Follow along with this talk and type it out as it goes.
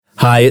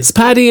Hi, it's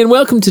Paddy and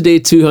welcome to day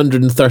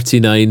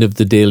 239 of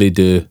the Daily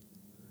Do.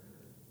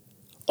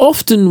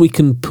 Often we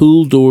can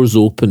pull doors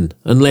open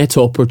and let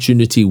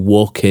opportunity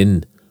walk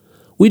in.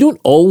 We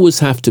don't always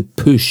have to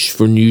push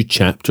for new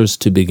chapters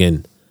to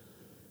begin.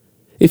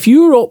 If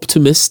you're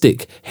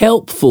optimistic,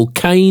 helpful,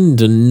 kind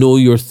and know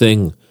your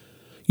thing,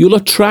 you'll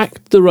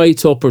attract the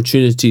right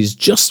opportunities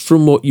just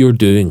from what you're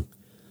doing.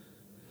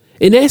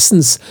 In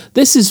essence,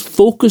 this is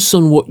focus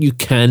on what you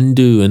can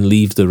do and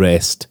leave the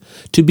rest.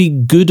 To be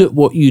good at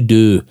what you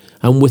do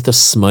and with a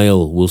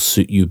smile will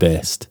suit you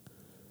best.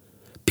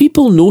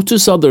 People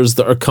notice others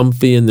that are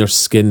comfy in their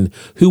skin,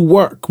 who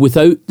work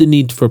without the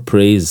need for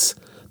praise,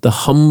 the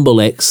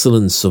humble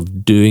excellence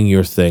of doing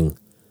your thing.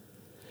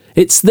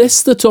 It's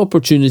this that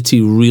opportunity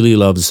really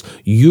loves,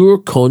 your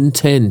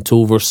content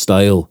over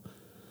style.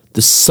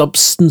 The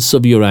substance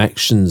of your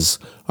actions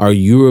are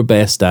your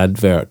best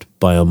advert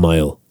by a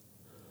mile.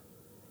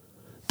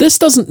 This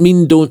doesn't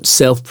mean don't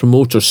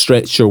self-promote or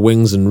stretch your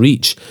wings and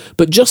reach,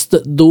 but just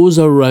that those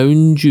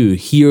around you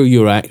hear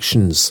your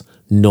actions,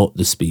 not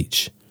the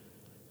speech.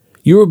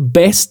 Your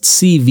best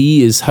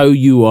CV is how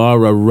you are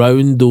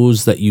around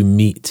those that you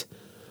meet.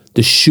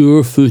 The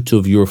sure foot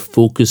of your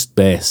focused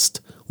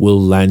best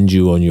will land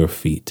you on your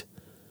feet.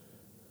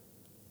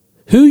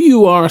 Who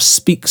you are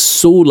speaks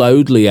so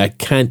loudly I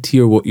can't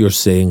hear what you're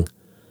saying.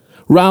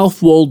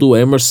 Ralph Waldo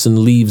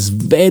Emerson leaves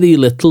very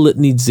little that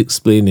needs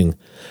explaining.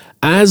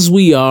 As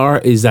we are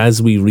is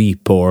as we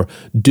reap, or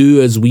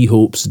do as we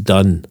hope's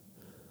done.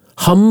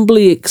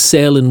 Humbly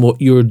excel in what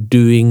you're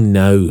doing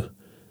now.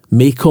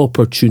 Make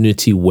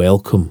opportunity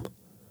welcome.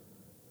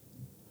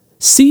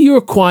 See your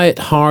quiet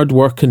hard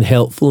work and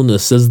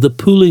helpfulness as the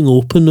pulling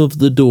open of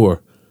the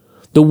door.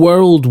 The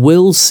world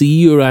will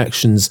see your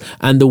actions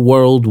and the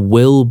world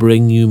will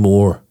bring you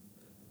more.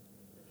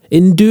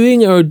 In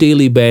doing our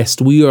daily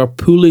best, we are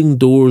pulling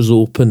doors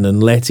open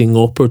and letting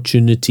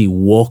opportunity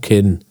walk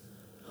in.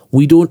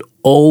 We don't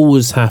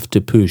always have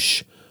to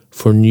push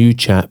for new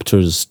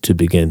chapters to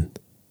begin.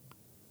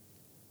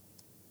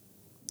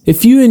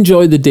 If you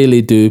enjoy the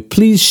Daily Do,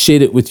 please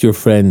share it with your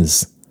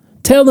friends.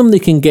 Tell them they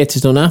can get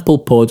it on Apple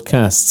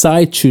Podcasts,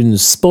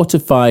 iTunes,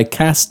 Spotify,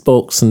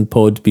 Castbox and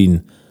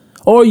Podbean.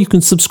 Or you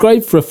can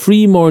subscribe for a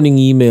free morning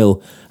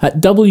email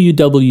at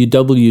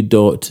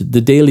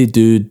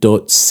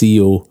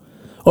www.thedailydo.co.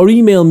 Or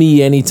email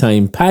me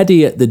anytime,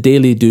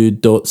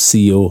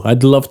 paddy@thedailydo.co.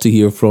 I'd love to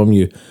hear from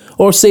you.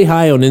 Or say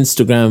hi on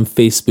Instagram,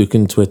 Facebook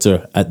and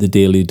Twitter @The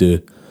Daily Do.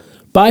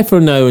 Bye for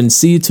now and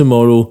see you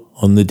tomorrow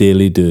on The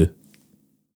Daily Do.